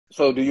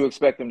So do you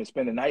expect them to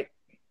spend the night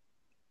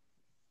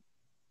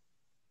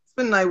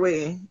Spend the night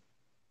waiting.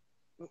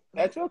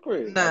 at your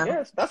crib? I No.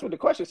 guess that's what the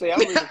question say.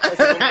 I'm reading the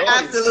question from the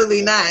audience.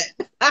 Absolutely not.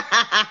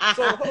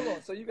 So hold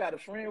on. So you got a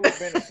friend with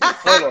benefits.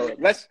 Hold on.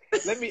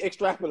 Let me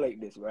extrapolate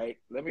this, right?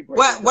 Let me break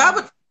Why, this why down.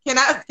 would, can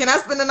I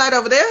spend the night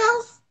over their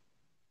house?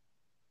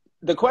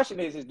 The question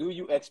is do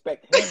you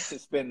expect him to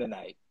spend the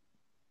night?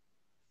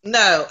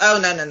 No. Oh,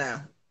 no, no,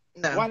 no.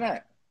 No. Why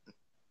not?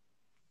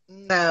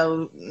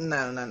 No,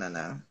 no, no, no,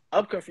 no.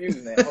 I'm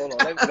confused now. Hold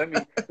on.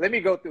 Let me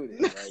go through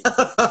this, right?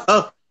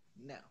 No.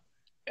 No.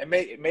 And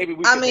maybe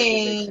we I can make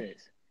it make mean,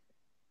 sense.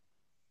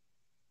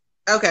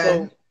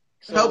 okay.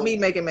 So Help me so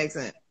make it make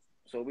sense.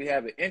 so we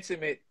have an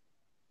intimate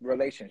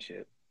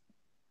relationship.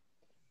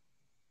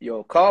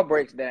 Your car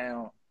breaks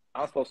down.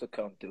 I'm supposed to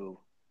come through.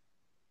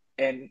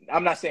 And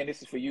I'm not saying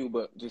this is for you,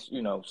 but just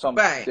some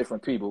Right.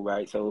 different people,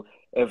 right? So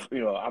if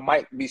I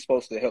might be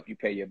supposed to help you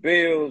pay your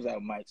bills, I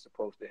might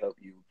supposed to help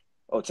you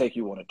or take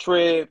you on a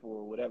trip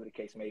or whatever the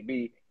case may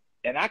be,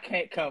 and I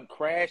can't come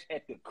crash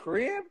at the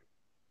crib.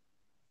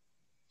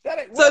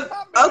 Where's So,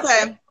 my benefit?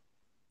 okay.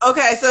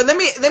 Okay, so let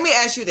me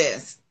ask you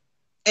this.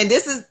 And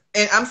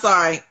I'm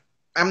sorry,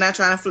 I'm not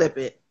trying to flip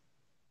it.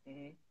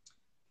 Mm-hmm.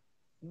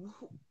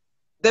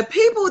 The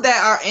people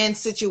that are in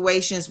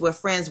situations with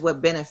friends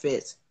with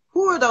benefits,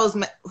 who are those?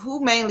 Who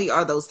mainly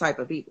are those type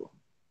of people?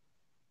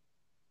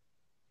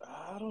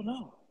 I don't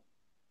know.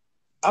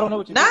 I don't know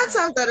what you're Nine getting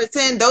at. times out of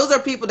 10, those are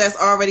people that's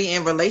already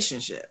in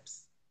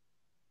relationships.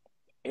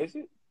 Is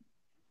it?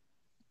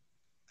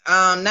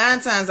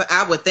 Nine times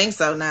I would think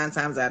so. 9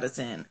 times out of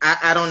 10,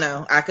 I don't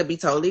know. I could be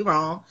totally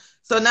wrong.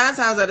 So 9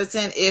 times out of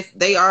 10, if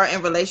they are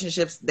in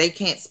relationships, they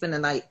can't spend the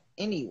night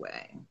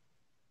anyway.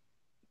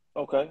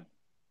 Okay.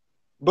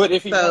 But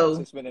if he wanted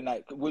to So spend the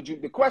night, would you?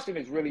 The question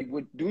is really,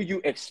 do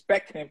you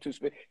expect him to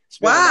spend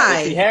the night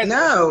if he why? has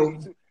the ability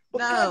No, to?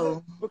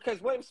 no.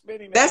 Because what if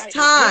spending the That's night is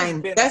his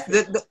time.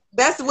 benefit?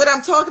 That's what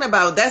I'm talking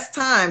about. That's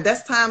time.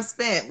 That's time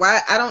spent. Why?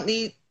 I don't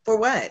need for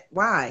what?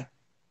 Why?